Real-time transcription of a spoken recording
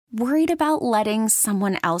Worried about letting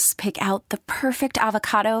someone else pick out the perfect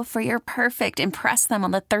avocado for your perfect impress them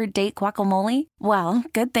on the third date guacamole? Well,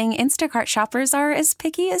 good thing Instacart shoppers are as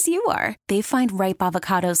picky as you are. They find ripe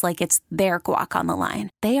avocados like it's their guac on the line.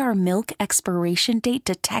 They are milk expiration date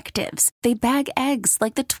detectives. They bag eggs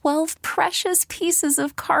like the 12 precious pieces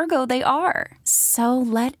of cargo they are. So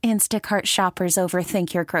let Instacart shoppers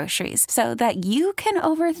overthink your groceries so that you can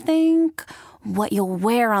overthink what you'll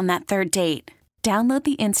wear on that third date. Download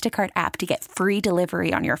the Instacart app to get free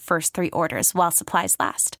delivery on your first 3 orders while supplies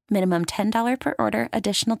last. Minimum $10 per order.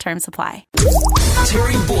 Additional terms apply.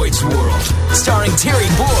 Terry Boyd's World, starring Terry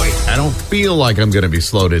Boyd. I don't feel like I'm going to be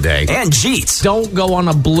slow today. And Jeets. Don't go on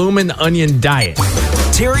a bloomin' onion diet.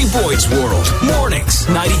 Terry Boyd's World, mornings,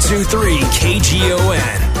 92.3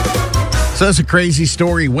 KGON. So that's a crazy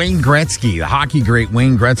story. Wayne Gretzky, the hockey great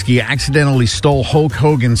Wayne Gretzky, accidentally stole Hulk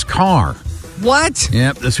Hogan's car. What?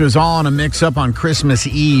 Yep, this was all in a mix-up on Christmas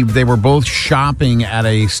Eve. They were both shopping at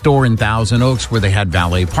a store in Thousand Oaks where they had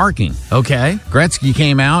valet parking. Okay. Gretzky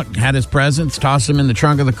came out, had his presents, tossed them in the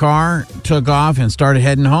trunk of the car, took off, and started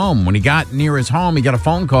heading home. When he got near his home, he got a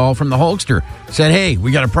phone call from the Hulkster. Said, hey,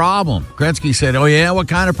 we got a problem. Gretzky said, oh, yeah? What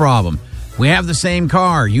kind of problem? We have the same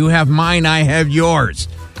car. You have mine, I have yours.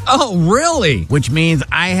 Oh, really? Which means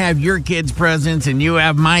I have your kids' presents and you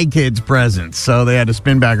have my kids' presents. So they had to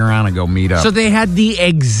spin back around and go meet up. So they had the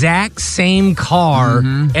exact same car,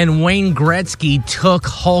 and Wayne Gretzky took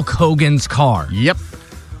Hulk Hogan's car. Yep.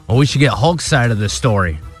 Well, we should get Hulk's side of this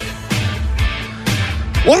story.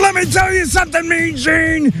 Well, let me tell you something, Mean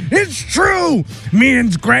Gene. It's true. Me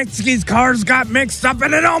and Gretzky's cars got mixed up,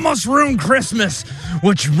 and it almost ruined Christmas,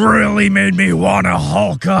 which really made me want to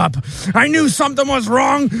Hulk up. I knew something was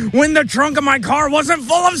wrong when the trunk of my car wasn't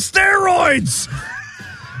full of steroids.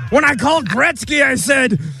 When I called Gretzky, I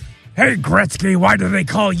said, hey, Gretzky, why do they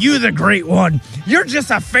call you the Great One? You're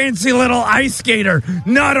just a fancy little ice skater,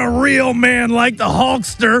 not a real man like the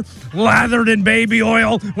Hulkster, lathered in baby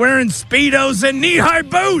oil, wearing Speedos and knee-high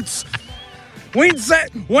boots. Wayne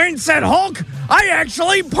said, Hulk, I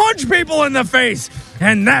actually punch people in the face.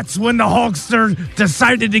 And that's when the Hulkster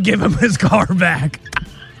decided to give him his car back.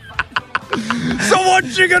 So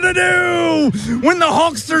what you gonna do when the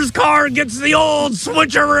Hulkster's car gets the old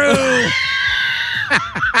switcheroo?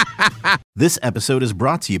 This episode is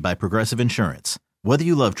brought to you by Progressive Insurance. Whether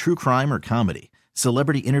you love true crime or comedy,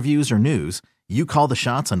 celebrity interviews or news, you call the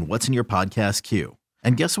shots on what's in your podcast queue.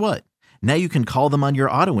 And guess what? Now you can call them on your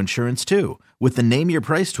auto insurance too with the Name Your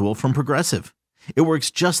Price tool from Progressive. It works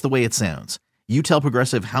just the way it sounds. You tell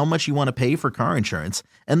Progressive how much you want to pay for car insurance,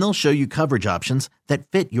 and they'll show you coverage options that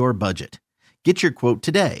fit your budget. Get your quote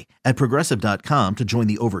today at Progressive.com to join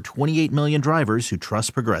the over 28 million drivers who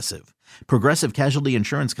trust Progressive. Progressive Casualty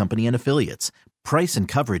Insurance Company and Affiliates. Price and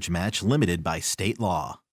coverage match limited by state law.